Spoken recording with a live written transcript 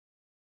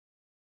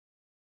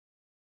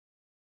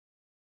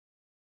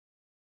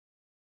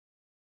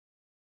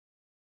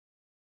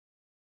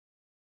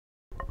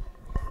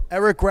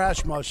Eric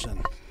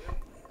Rasmussen.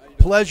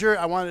 Pleasure.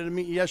 I wanted to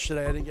meet you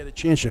yesterday. I didn't get a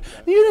chance to.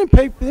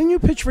 Didn't you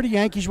pitch for the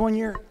Yankees one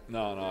year?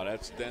 No,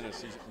 that's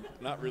Dennis. He's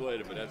not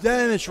related, but that's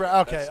Dennis.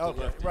 Right. Okay. that's Okay.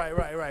 lefty.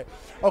 Right.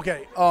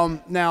 Okay.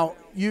 Now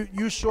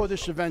you saw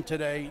this event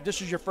today.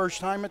 This is your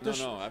first time at this?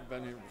 No, I've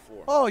been here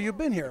before. Oh, you've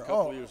been here. A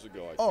couple years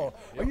ago, I Oh.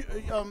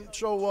 came.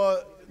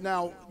 So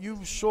now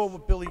you saw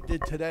what Billy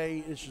did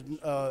today.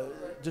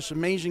 This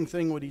amazing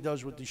thing what he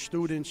does with these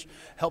students,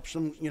 helps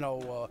them,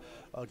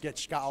 get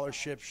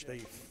scholarships.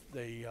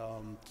 They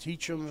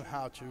teach them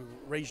how to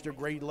raise their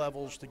grade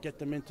levels to get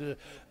them into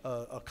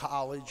a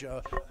college.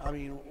 I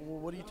mean,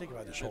 what do you think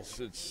about this whole?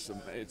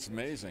 It's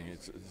amazing.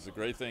 It's a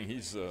great thing.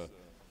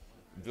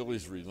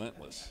 Billy's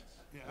relentless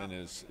in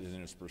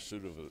his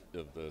pursuit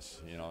of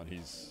this.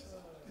 And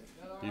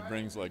he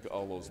brings like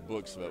all those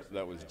books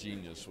that was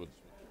genius with.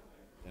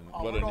 And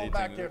we're going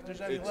back there. If there's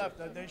any left,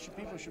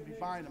 people should be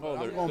buying them.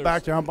 I'm going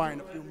back there. I'm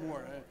buying a few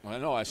more. I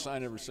know. I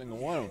signed every single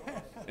one of them,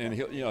 and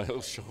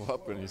he'll show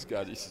up and he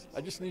says, "I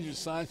just need you to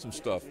sign some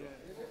stuff."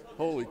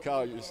 Holy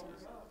cow!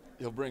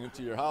 He'll bring it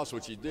to your house,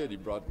 which he did. He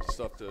brought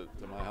stuff to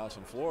my house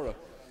in Florida,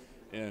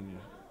 and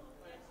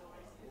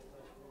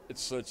it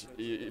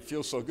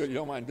feels so good. You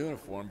don't mind doing it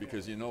for him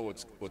because you know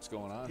what's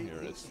going on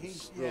here.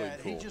 It's really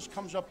cool. He just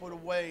comes up with a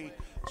way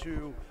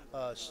to,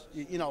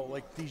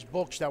 like these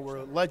books that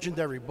were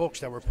legendary books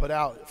that were put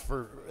out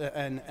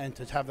and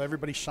to have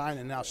everybody sign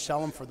and now sell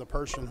them for the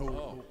person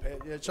who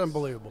paid. It's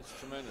unbelievable. It's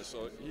tremendous.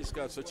 So he's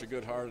got such a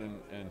good heart,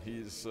 and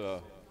he's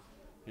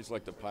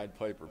like the Pied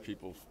Piper.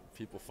 People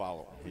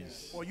follow him.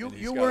 Well,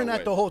 you weren't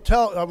at the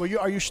hotel.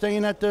 Are you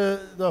staying at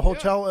the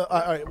hotel? Yeah.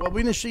 All right. Well,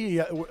 we didn't see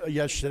you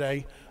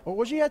yesterday. Or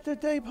was he at the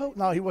day?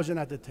 No, he wasn't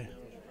at the day.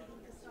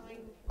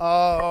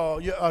 Oh,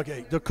 yeah,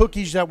 okay. The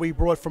cookies that we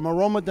brought from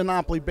Aroma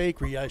Denopoli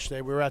Bakery yesterday,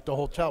 we were at the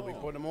hotel. We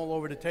put them all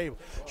over the table.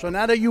 So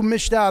now that you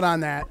missed out on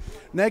that,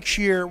 next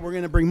year we're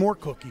going to bring more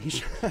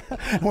cookies.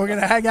 We're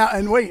going to hang out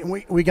and wait.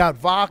 We got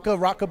vodka,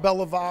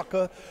 Roccabella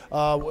vodka.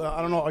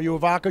 I don't know. Are you a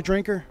vodka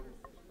drinker?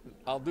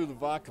 I'll do the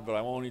vodka, but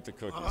I won't eat the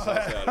cookies.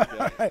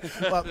 Okay?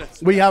 Well,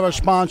 we have a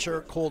sponsor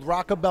called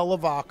Roccabella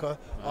Vodka.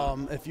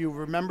 If you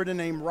remember the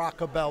name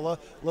Roccabella,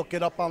 look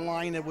it up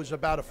online. It was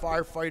about a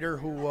firefighter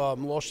who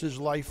lost his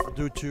life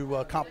due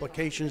to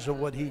complications of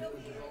what he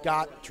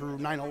got through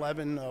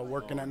 9/11,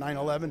 working at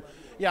 9/11.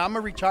 Yeah, I'm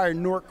a retired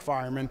Newark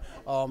fireman.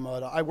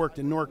 I worked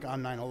in Newark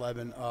on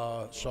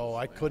 9/11, so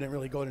I couldn't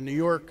really go to New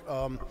York.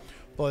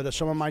 But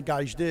some of my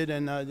guys did,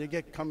 and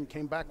they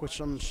came back with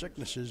some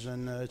sicknesses,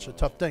 and it's a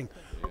tough thing.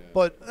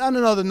 But on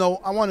another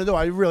note, I want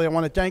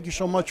to thank you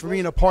so much for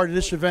being a part of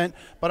this event.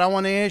 But I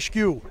want to ask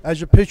you,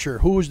 as a pitcher,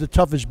 who was the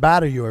toughest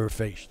batter you ever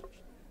faced?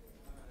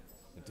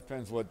 It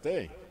depends what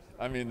day.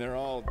 I mean,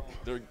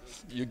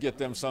 you get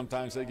them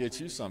sometimes, they get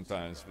you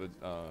sometimes.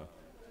 But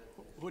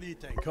what do you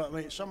think? I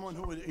mean, someone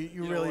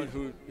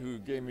who who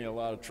gave me a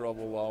lot of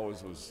trouble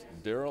always was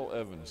Darrell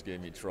Evans. Gave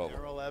me trouble.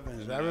 Darrell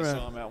Evans. I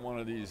saw him at one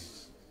of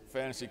these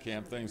fantasy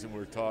camp things, and we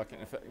were talking.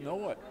 In fact, you know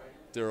what?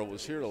 Darrell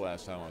was here the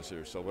last time I was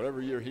here. So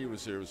whatever year he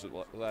was here was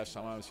the last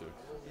time I was here.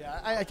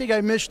 Yeah, I think I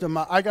missed him.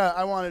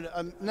 I wanted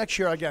next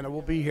year again.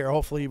 We'll be here.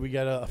 Hopefully, we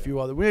get a few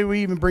other.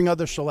 We even bring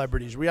other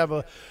celebrities. We have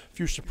a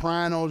few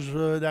Sopranos,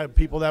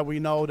 people that we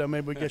know. That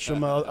maybe we get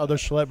some other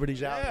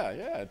celebrities out.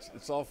 Yeah.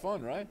 It's all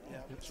fun, right? Yeah,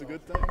 it's a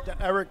good thing.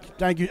 Eric,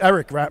 thank you,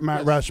 Eric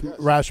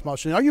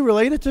Rasmussen. Are you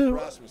related to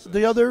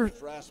the other?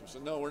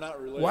 Rasmussen. No, we're not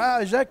related. Wow,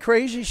 is that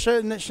crazy?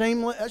 Saying the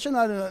same. That's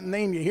not a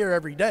name you hear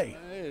every day.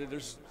 Hey,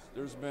 there's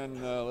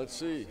been let's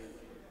see.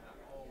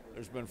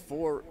 There's been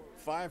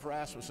 5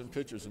 Rasmussen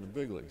pitchers in the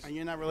big leagues. And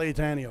you're not related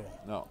to any of them?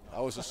 No,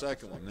 I was the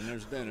second one. Then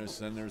there's Dennis.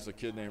 Then there's a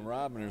kid named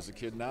Rob, and there's a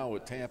kid now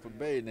with Tampa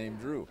Bay named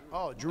Drew.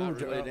 Oh, Drew. Not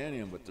related to any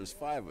of them, but there's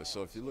 5 of us.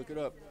 So if you look it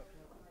up,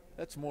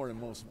 that's more than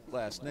most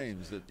last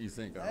names that you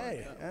think are.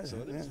 Hey, so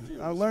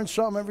I learn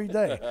something every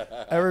day.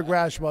 Eric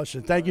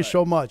Rasmussen, thank you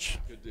so much.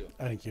 Good deal.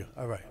 Thank you.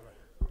 All right.